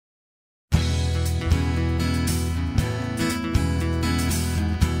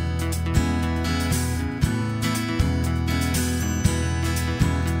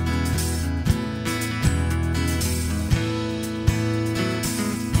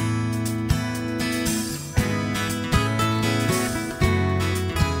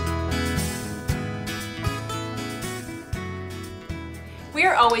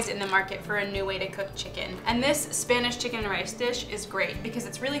always in the market for a new way to cook chicken. And this Spanish chicken and rice dish is great because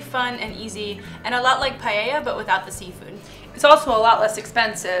it's really fun and easy and a lot like paella but without the seafood. It's also a lot less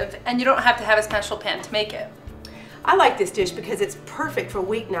expensive and you don't have to have a special pan to make it. I like this dish because it's perfect for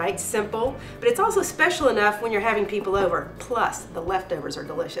weeknights, simple, but it's also special enough when you're having people over. Plus, the leftovers are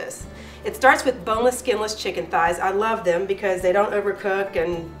delicious. It starts with boneless, skinless chicken thighs. I love them because they don't overcook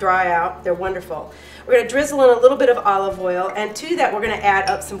and dry out. They're wonderful. We're going to drizzle in a little bit of olive oil, and to that we're going to add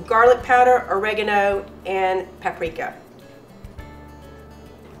up some garlic powder, oregano, and paprika.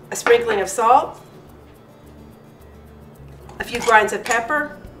 A sprinkling of salt, a few grinds of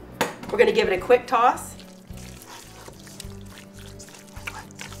pepper. We're going to give it a quick toss.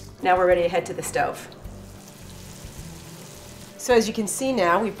 Now we're ready to head to the stove. So as you can see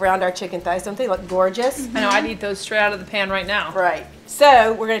now, we've browned our chicken thighs. Don't they look gorgeous? I know, I'd eat those straight out of the pan right now. Right.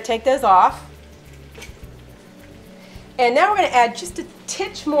 So we're going to take those off. And now we're going to add just a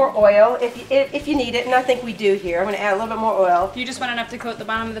titch more oil if you need it, and I think we do here. I'm going to add a little bit more oil. You just want enough to coat the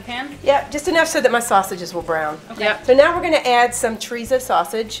bottom of the pan? Yep, just enough so that my sausages will brown. Okay. Yep. So now we're going to add some chorizo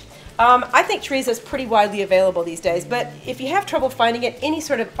sausage. I think chorizo is pretty widely available these days, but if you have trouble finding it, any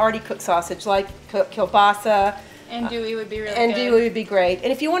sort of already cooked sausage like kielbasa, Andouille would be really good. Andouille would be great.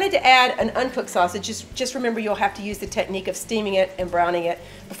 And if you wanted to add an uncooked sausage, just remember you'll have to use the technique of steaming it and browning it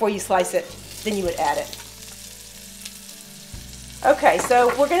before you slice it. Then you would add it. Okay, so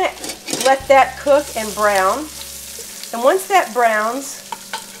we're going to let that cook and brown. And once that browns,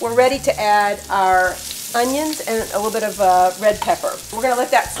 we're ready to add our onions and a little bit of red pepper. We're going to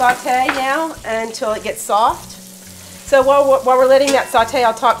let that saute now until it gets soft. So while we're letting that saute,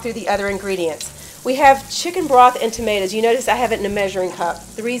 I'll talk through the other ingredients. We have chicken broth and tomatoes. You notice I have it in a measuring cup.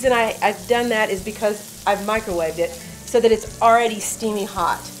 The reason I've done that is because I've microwaved it so that it's already steamy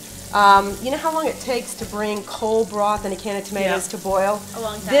hot. You know how long it takes to bring cold broth and a can of tomatoes to boil? A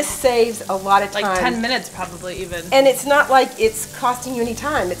long time. This saves a lot of time. Like 10 minutes probably even. And it's not like it's costing you any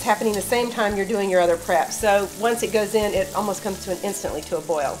time. It's happening the same time you're doing your other prep. So once it goes in, it almost comes to instantly to a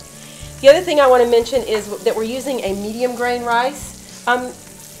boil. The other thing I want to mention is that we're using a medium grain rice.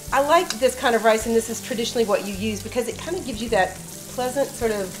 I like this kind of rice, and this is traditionally what you use because it kind of gives you that pleasant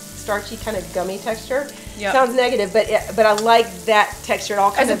sort of starchy kind of gummy texture. Yep. Sounds negative, but I like that texture. It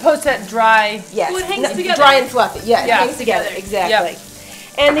all kind As opposed to that dry. Yes, well, it hangs together. Dry and fluffy. Yeah, Yeah. it hangs together. Exactly. Yep.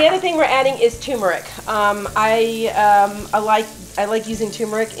 And the other thing we're adding is turmeric. I like using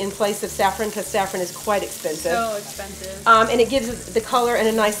turmeric in place of saffron because saffron is quite expensive. So expensive. And it gives it the color and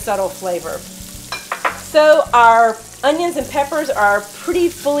a nice subtle flavor. So our onions and peppers are pretty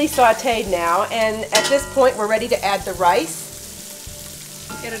fully sauteed now, and at this point we're ready to add the rice.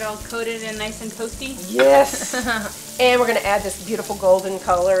 Get it all coated and nice and toasty. Yes. And we're going to add this beautiful golden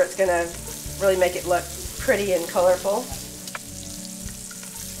color. It's going to really make it look pretty and colorful.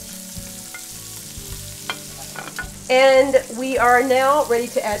 And we are now ready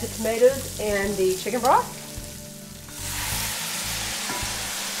to add the tomatoes and the chicken broth.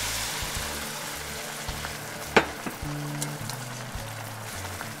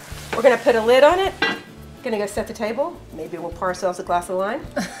 We're going to put a lid on it. Going to go set the table. Maybe we'll pour ourselves a glass of wine.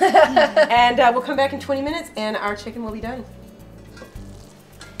 And we'll come back in 20 minutes and our chicken will be done.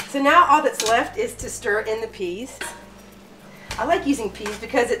 So now all that's left is to stir in the peas. I like using peas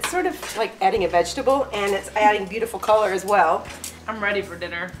because it's sort of like adding a vegetable and it's adding beautiful color as well. I'm ready for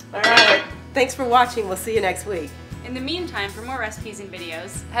dinner. All right. Thanks for watching. We'll see you next week. In the meantime, for more recipes and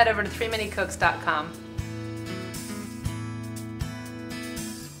videos, Head over to 3minutecooks.com.